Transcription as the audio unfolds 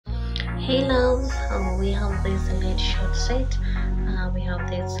Hey loves, we have this late short set. We have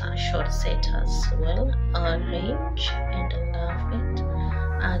this short set as well, orange, and I love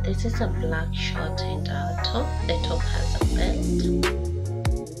it. This is a black short and top. The top has a belt,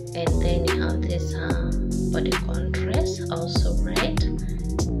 and then you have this bodycon dress, also red.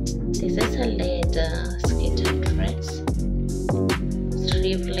 This is a leather skater dress,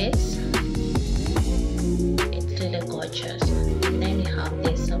 sleeveless. It's really gorgeous. And then you have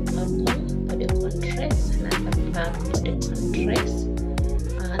this purple bodycon dress, another black bodycon dress.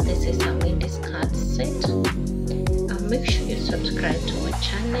 This is a mini skirt set. Make sure you subscribe to our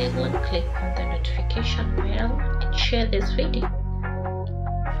channel and click on the notification bell and share this video.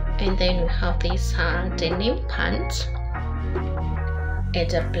 And then we have this denim pants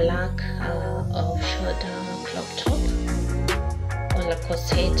and a black off-shoulder crop top or a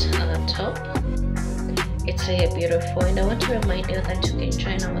corset top. It's really beautiful, and I want to remind you that you can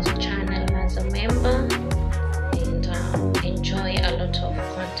join our channel as a member and enjoy a lot of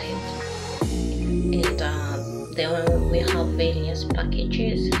content. And then we have various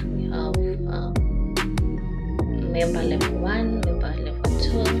packages. We have member level 1, member level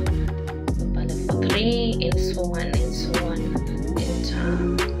 2, member level 3, and so on and so on.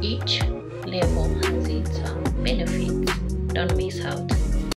 And each level has its benefits. Don't miss out.